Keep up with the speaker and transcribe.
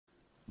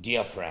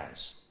Dear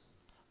friends,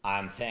 I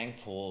am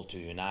thankful to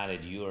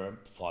United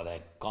Europe for the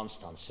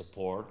constant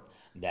support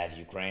that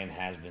Ukraine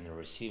has been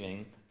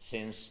receiving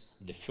since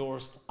the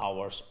first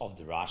hours of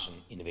the Russian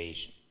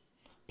invasion.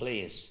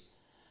 Please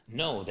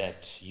know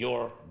that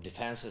your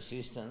defense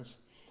assistance,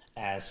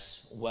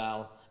 as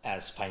well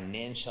as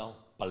financial,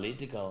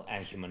 political,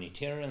 and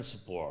humanitarian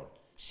support,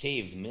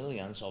 saved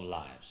millions of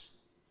lives.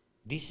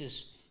 This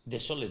is the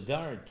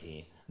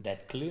solidarity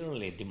that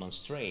clearly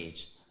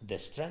demonstrates the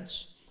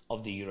strength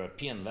of the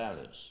European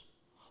values.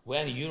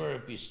 When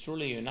Europe is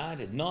truly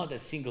united, not a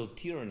single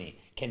tyranny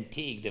can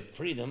take the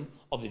freedom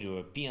of the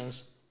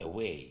Europeans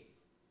away.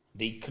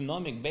 The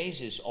economic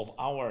basis of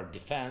our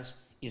defense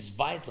is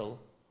vital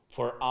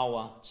for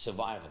our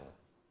survival.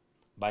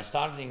 By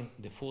starting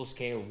the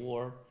full-scale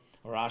war,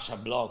 Russia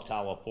blocked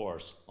our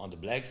ports on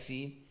the Black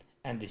Sea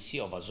and the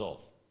Sea of Azov.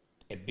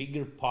 A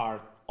bigger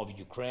part of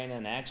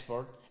Ukrainian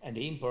export and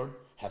import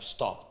have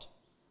stopped,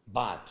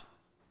 but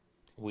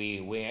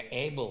we were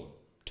able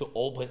to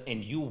open a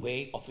new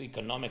way of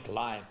economic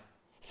life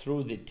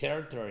through the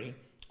territory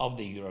of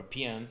the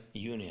European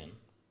Union.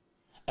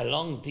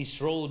 Along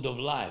this road of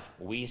life,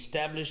 we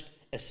established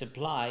a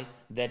supply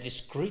that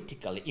is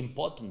critically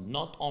important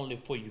not only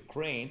for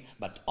Ukraine,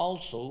 but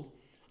also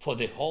for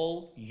the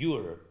whole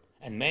Europe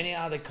and many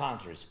other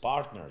countries,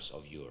 partners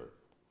of Europe.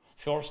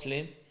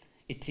 Firstly,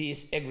 it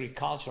is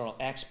agricultural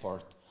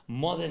export.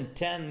 More than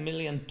 10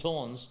 million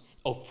tons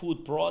of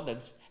food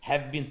products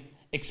have been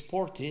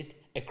exported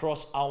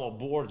across our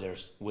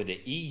borders with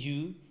the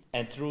EU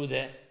and through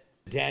the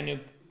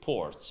Danube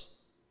ports.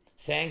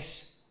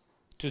 Thanks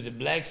to the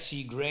Black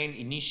Sea Grain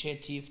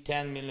Initiative,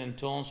 10 million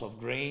tons of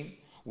grain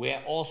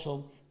were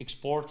also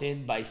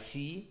exported by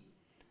sea.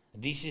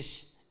 This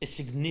is a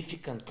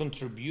significant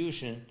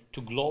contribution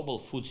to global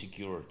food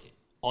security.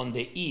 On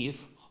the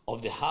eve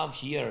of the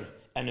half-year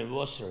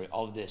anniversary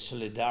of the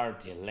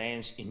Solidarity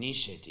Alliance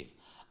Initiative,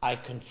 I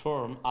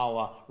confirm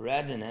our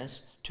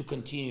readiness to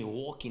continue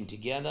working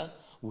together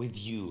with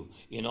you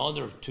in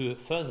order to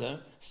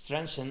further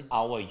strengthen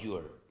our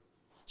Europe,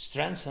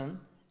 strengthen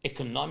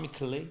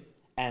economically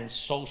and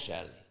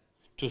socially,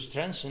 to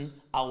strengthen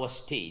our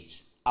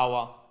states,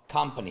 our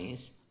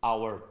companies,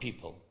 our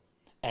people,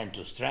 and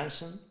to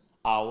strengthen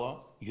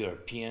our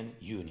European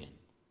Union.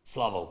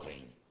 Slava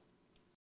Ukraini!